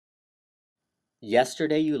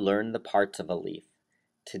Yesterday you learned the parts of a leaf.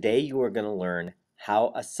 Today you are going to learn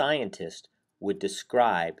how a scientist would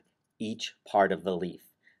describe each part of the leaf.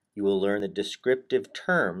 You will learn the descriptive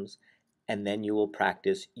terms, and then you will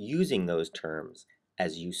practice using those terms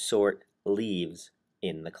as you sort leaves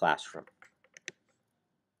in the classroom.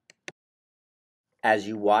 As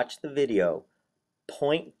you watch the video,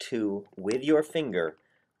 with your finger,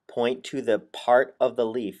 point to the part of the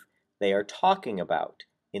leaf they are talking about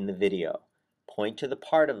in the video. Point to the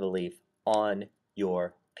part of the leaf on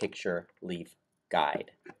your picture leaf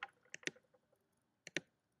guide.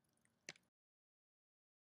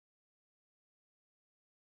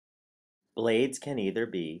 Blades can either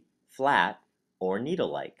be flat or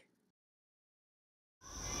needle-like.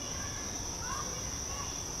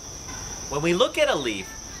 When we look at a leaf,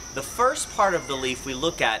 the first part of the leaf we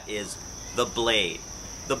look at is the blade.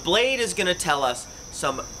 The blade is going to tell us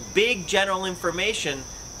some big general information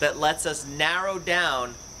that lets us narrow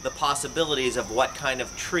down the possibilities of what kind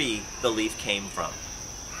of tree the leaf came from.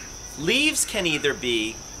 Leaves can either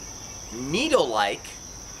be needle-like,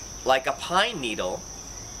 like a pine needle,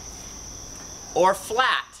 or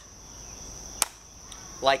flat,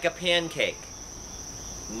 like a pancake.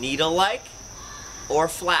 Needle-like or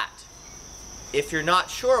flat. If you're not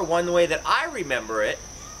sure, one way that I remember it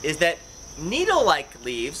is that needle-like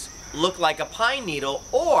leaves look like a pine needle,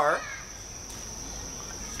 or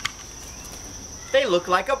they look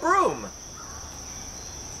like a broom.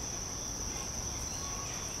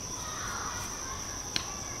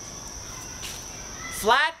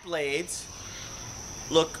 Flat blades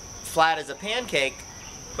look flat as a pancake,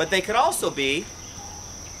 but they could also be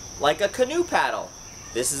like a canoe paddle.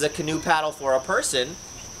 This is a canoe paddle for a person.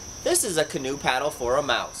 This is a canoe paddle for a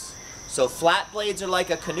mouse. So flat blades are like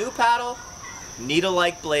a canoe paddle.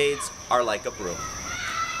 Needle-like blades are like a broom.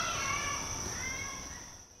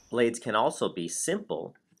 Blades can also be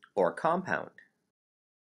simple or compound.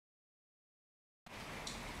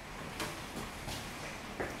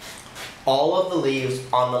 All of the leaves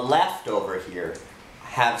on the left over here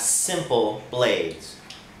have simple blades.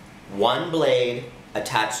 One blade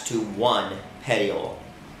attached to one petiole.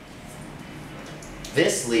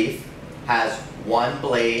 This leaf has one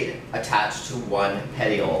blade attached to one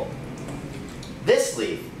petiole. This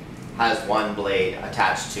leaf has one blade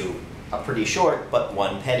attached to a pretty short but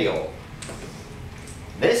one petiole.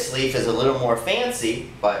 This leaf is a little more fancy,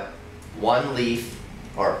 but one leaf,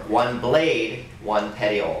 or one blade, one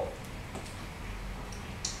petiole.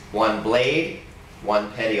 One blade,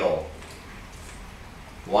 one petiole.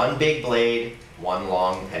 One big blade, one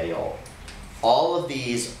long petiole. All of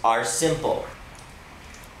these are simple.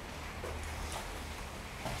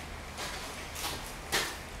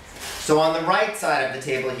 So on the right side of the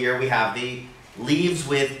table here we have the leaves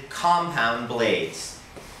with compound blades.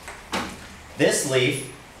 This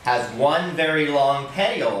leaf has one very long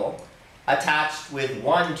petiole attached with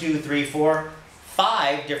 1, 2, 3, 4,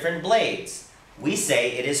 5 different blades. We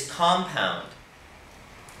say it is compound.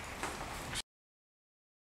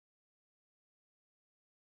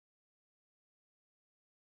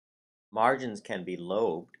 Margins can be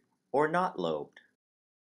lobed or not lobed.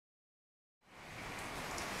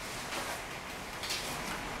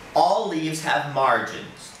 All leaves have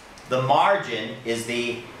margins. The margin is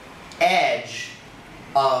the edge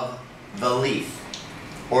of the leaf,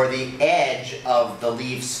 or the edge of the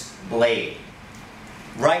leaf's blade.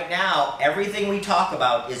 Right now, everything we talk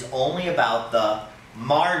about is only about the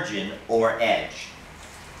margin or edge.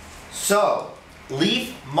 So,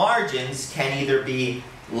 leaf margins can either be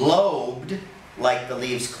lobed, like the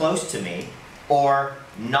leaves close to me, or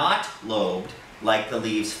not lobed, like the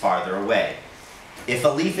leaves farther away. If a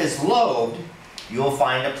leaf is lobed, you'll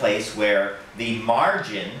find a place where the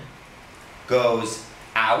margin goes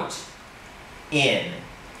out, in,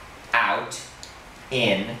 out,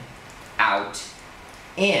 in, out,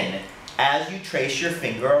 in, as you trace your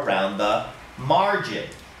finger around the margin.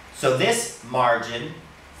 So this margin,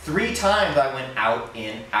 3 times I went out,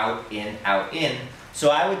 in, out, in, out, in.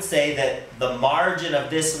 So I would say that the margin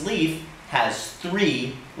of this leaf has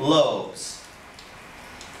 3 lobes.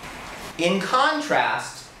 In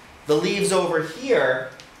contrast, the leaves over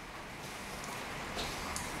here,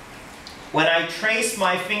 when I trace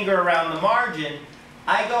my finger around the margin,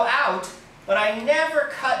 I go out, but I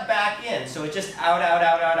never cut back in. So it's just out, out,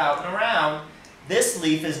 out, out, out, and around. This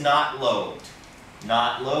leaf is not lobed.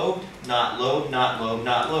 Not lobed, not lobed, not lobed,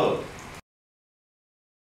 not lobed.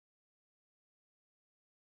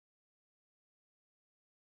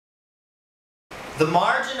 The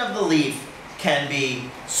margin of the leaf can be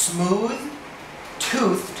smooth,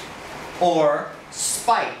 toothed, or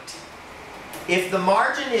spiked. If the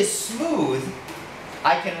margin is smooth,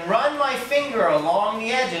 I can run my finger along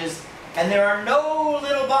the edges and there are no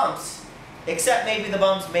little bumps, except maybe the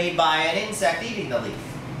bumps made by an insect eating the leaf.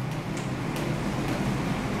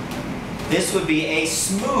 This would be a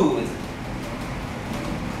smooth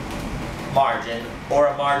margin, or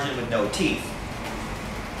a margin with no teeth.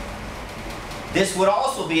 This would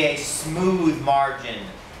also be a smooth margin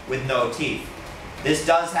with no teeth. This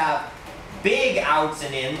does have big outs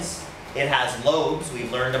and ins. It has lobes.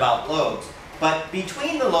 We've learned about lobes. But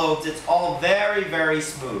between the lobes, it's all very, very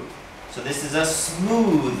smooth. So this is a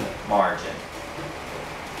smooth margin.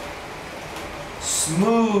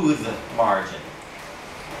 Smooth margin.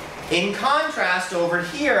 In contrast, over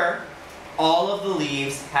here, all of the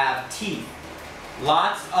leaves have teeth.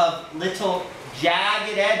 Lots of little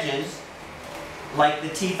jagged edges, like the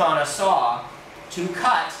teeth on a saw, to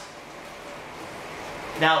cut.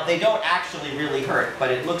 Now, they don't actually really hurt,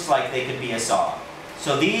 but it looks like they could be a saw.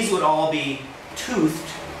 So these would all be toothed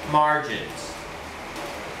margins.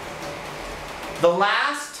 The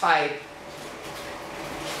last type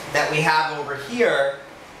that we have over here,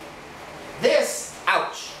 this,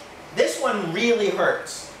 ouch, this one really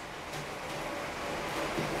hurts.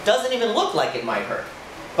 Doesn't even look like it might hurt.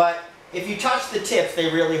 But if you touch the tips,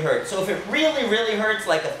 they really hurt. So if it really, really hurts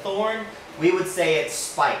like a thorn, we would say it's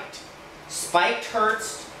spiked. Spiked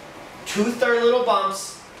hurts, toothed are little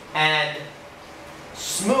bumps, and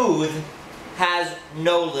smooth has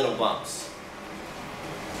no little bumps.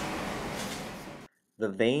 The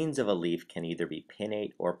veins of a leaf can either be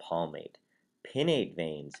pinnate or palmate. Pinnate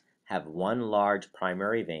veins have one large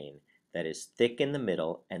primary vein that is thick in the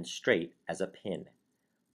middle and straight as a pin.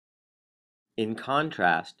 In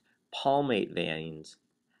contrast, palmate veins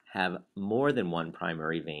have more than one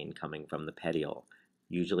primary vein coming from the petiole.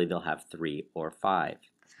 Usually they'll have 3 or 5.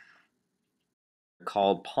 They're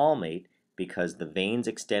called palmate because the veins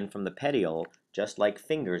extend from the petiole just like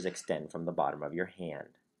fingers extend from the bottom of your hand.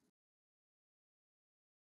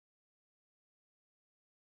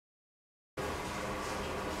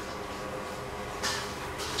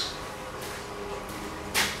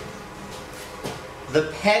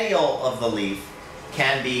 The petiole of the leaf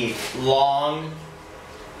can be long,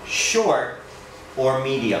 short, or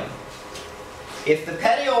medium. If the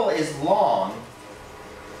petiole is long,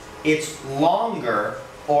 it's longer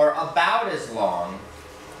or about as long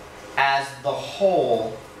as the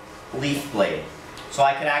whole leaf blade. So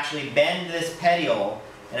I could actually bend this petiole,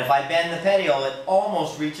 and if I bend the petiole, it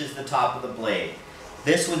almost reaches the top of the blade.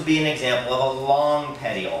 This would be an example of a long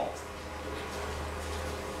petiole.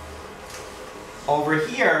 Over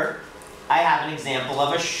here, I have an example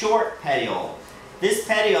of a short petiole. This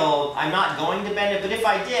petiole, I'm not going to bend it, but if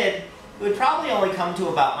I did, it would probably only come to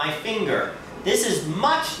about my finger. This is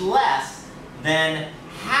much less than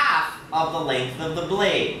half of the length of the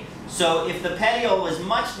blade. So if the petiole is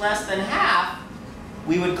much less than half,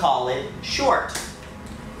 we would call it short.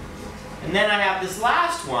 And then I have this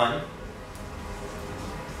last one.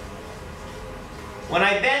 When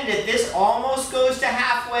I bend it, this almost goes to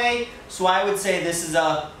halfway, so I would say this is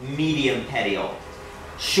a medium petiole.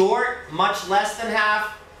 Short, much less than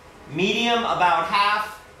half, medium, about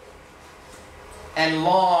half, and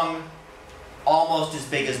long, almost as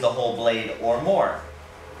big as the whole blade or more.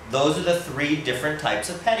 Those are the 3 different types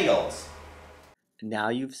of petioles. Now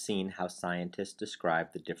you've seen how scientists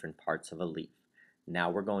describe the different parts of a leaf. Now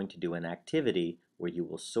we're going to do an activity where you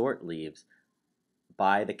will sort leaves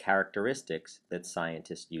by the characteristics that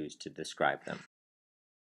scientists use to describe them.